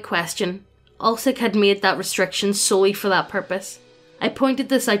 Without question, Ulcik had made that restriction solely for that purpose. I pointed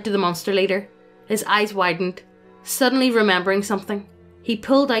this out to the monster leader. His eyes widened, suddenly remembering something. He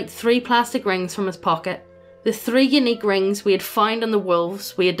pulled out 3 plastic rings from his pocket, the 3 unique rings we had found on the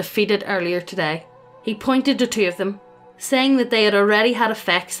wolves we had defeated earlier today. He pointed to 2 of them, saying that they had already had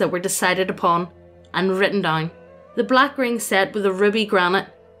effects that were decided upon and written down. The black ring set with a ruby granite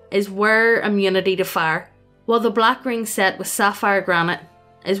is wearer immunity to fire, while the black ring set with sapphire granite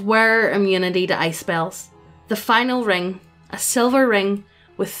is wearer immunity to ice spells. The final ring, a silver ring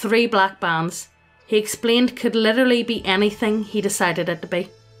with 3 black bands, he explained could literally be anything he decided it to be,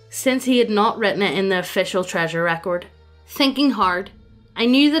 since he had not written it in the official treasure record. Thinking hard, I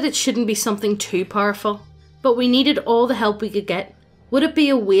knew that it shouldn't be something too powerful, but we needed all the help we could get. Would it be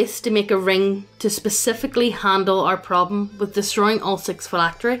a waste to make a ring to specifically handle our problem with destroying Ulcik's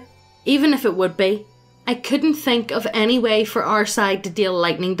phylactery? Even if it would be, I couldn't think of any way for our side to deal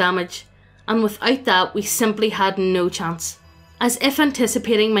lightning damage, and without that we simply had no chance. As if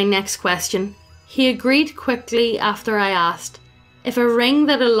anticipating my next question, he agreed quickly after I asked if a ring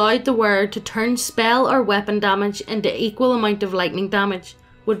that allowed the wearer to turn spell or weapon damage into equal amount of lightning damage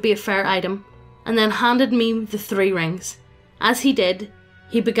would be a fair item, and then handed me the 3 rings. As he did,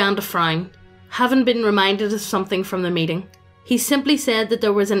 he began to frown, having been reminded of something from the meeting. He simply said that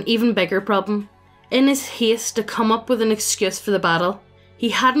there was an even bigger problem. In his haste to come up with an excuse for the battle, he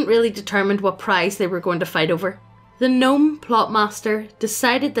hadn't really determined what prize they were going to fight over. The gnome plotmaster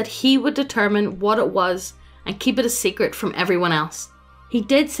decided that he would determine what it was and keep it a secret from everyone else. He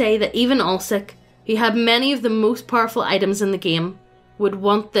did say that even Ulcik, who had many of the most powerful items in the game, would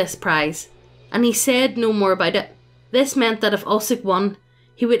want this prize, and he said no more about it. This meant that if Ulcik won,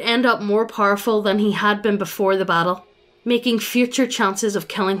 he would end up more powerful than he had been before the battle, making future chances of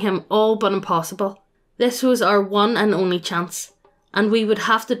killing him all but impossible. This was our one and only chance, and we would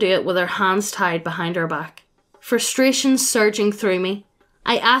have to do it with our hands tied behind our back. Frustration surging through me,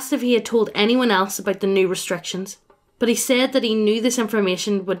 I asked if he had told anyone else about the new restrictions, but he said that he knew this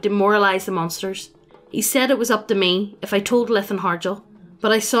information would demoralise the monsters. He said it was up to me if I told Lith and Hargel,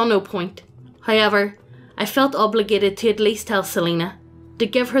 but I saw no point. However, I felt obligated to at least tell Selena, to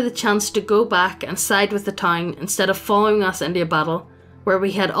give her the chance to go back and side with the town instead of following us into a battle where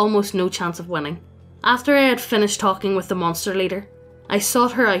we had almost no chance of winning. After I had finished talking with the monster leader, I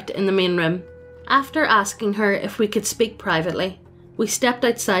sought her out in the main room. After asking her if we could speak privately, we stepped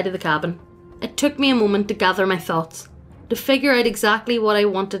outside of the cabin. It took me a moment to gather my thoughts, to figure out exactly what I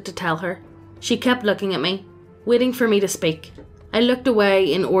wanted to tell her. She kept looking at me, waiting for me to speak. I looked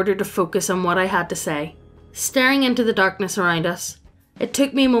away in order to focus on what I had to say. Staring into the darkness around us, it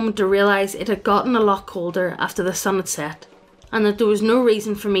took me a moment to realise it had gotten a lot colder after the sun had set, and that there was no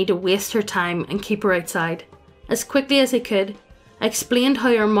reason for me to waste her time and keep her outside. As quickly as I could, I explained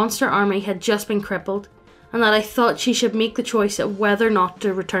how our monster army had just been crippled, and that I thought she should make the choice of whether or not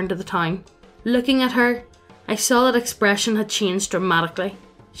to return to the town. Looking at her, I saw that expression had changed dramatically.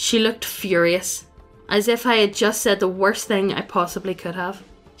 She looked furious, as if I had just said the worst thing I possibly could have.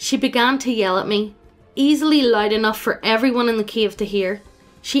 She began to yell at me, easily loud enough for everyone in the cave to hear.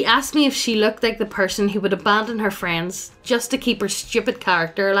 She asked me if she looked like the person who would abandon her friends just to keep her stupid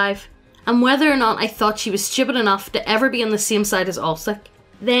character alive, and whether or not I thought she was stupid enough to ever be on the same side as Ulcik.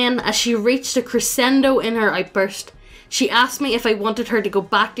 Then, as she reached a crescendo in her outburst, she asked me if I wanted her to go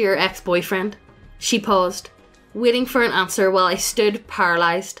back to her ex-boyfriend. She paused, waiting for an answer while I stood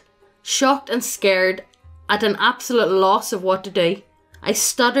paralysed, shocked and scared, at an absolute loss of what to do. I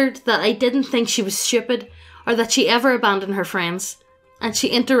stuttered that I didn't think she was stupid or that she ever abandoned her friends, and she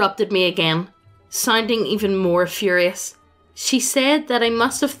interrupted me again, sounding even more furious. She said that I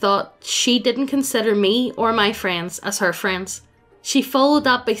must have thought she didn't consider me or my friends as her friends. She followed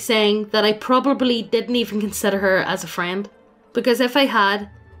that by saying that I probably didn't even consider her as a friend, because if I had,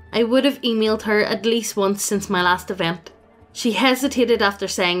 I would have emailed her at least once since my last event. She hesitated after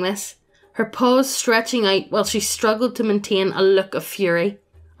saying this, her paws stretching out while she struggled to maintain a look of fury.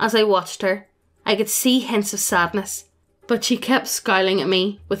 As I watched her, I could see hints of sadness, but she kept scowling at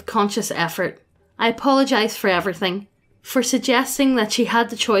me with conscious effort. I apologised for everything, for suggesting that she had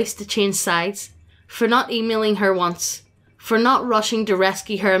the choice to change sides, for not emailing her once, for not rushing to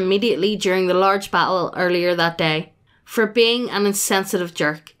rescue her immediately during the large battle earlier that day, for being an insensitive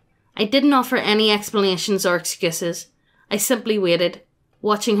jerk. I didn't offer any explanations or excuses. I simply waited,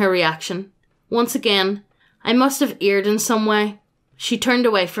 watching her reaction. Once again, I must have erred in some way. She turned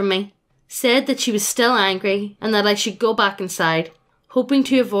away from me, said that she was still angry and that I should go back inside. Hoping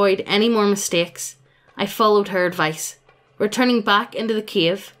to avoid any more mistakes, I followed her advice, returning back into the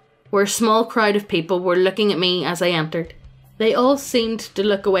cave, where a small crowd of people were looking at me as I entered. They all seemed to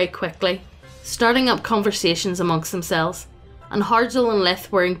look away quickly, starting up conversations amongst themselves. and Hardzil and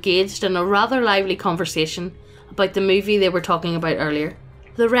Lith were engaged in a rather lively conversation about the movie they were talking about earlier.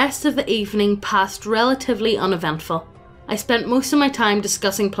 The rest of the evening passed relatively uneventful. I spent most of my time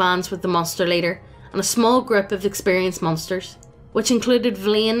discussing plans with the monster leader and a small group of experienced monsters, which included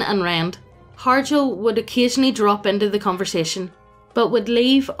Vlaine and Rend. Hardzil would occasionally drop into the conversation, but would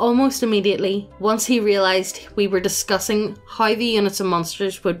leave almost immediately once he realised we were discussing how the units of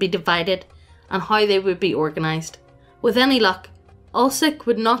monsters would be divided and how they would be organised. With any luck, Ulcik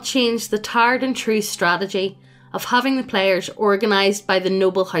would not change the tired and true strategy of having the players organised by the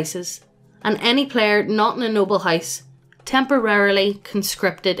noble houses, and any player not in a noble house temporarily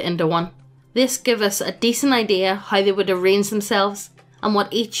conscripted into one. This gave us a decent idea how they would arrange themselves and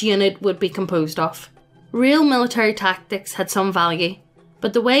what each unit would be composed of. Real military tactics had some value,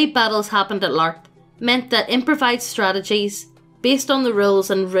 but the way battles happened at Larp meant that improvised strategies, based on the rules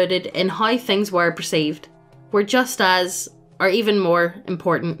and rooted in how things were perceived, were just as, or even more,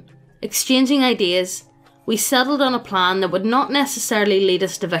 important. Exchanging ideas, we settled on a plan that would not necessarily lead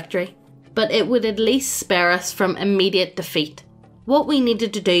us to victory, but it would at least spare us from immediate defeat. What we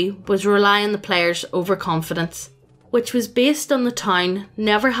needed to do was rely on the players' overconfidence, which was based on the town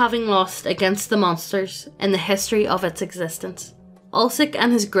never having lost against the monsters in the history of its existence. Ulcik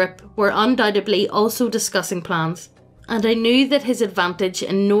and his group were undoubtedly also discussing plans, and I knew that his advantage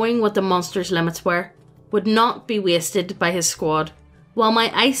in knowing what the monsters' limits were would not be wasted by his squad. While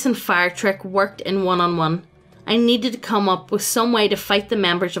my ice and fire trick worked in one-on-one, I needed to come up with some way to fight the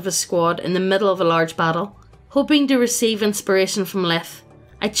members of his squad in the middle of a large battle. Hoping to receive inspiration from Lith,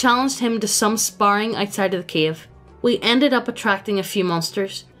 I challenged him to some sparring outside of the cave. We ended up attracting a few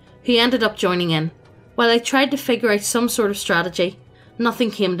monsters, who ended up joining in. While I tried to figure out some sort of strategy,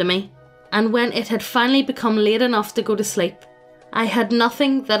 nothing came to me, and when it had finally become late enough to go to sleep, I had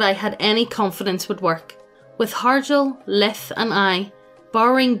nothing that I had any confidence would work. With Hardzil, Lith and I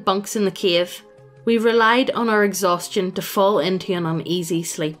borrowing bunks in the cave, we relied on our exhaustion to fall into an uneasy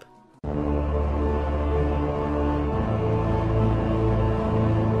sleep.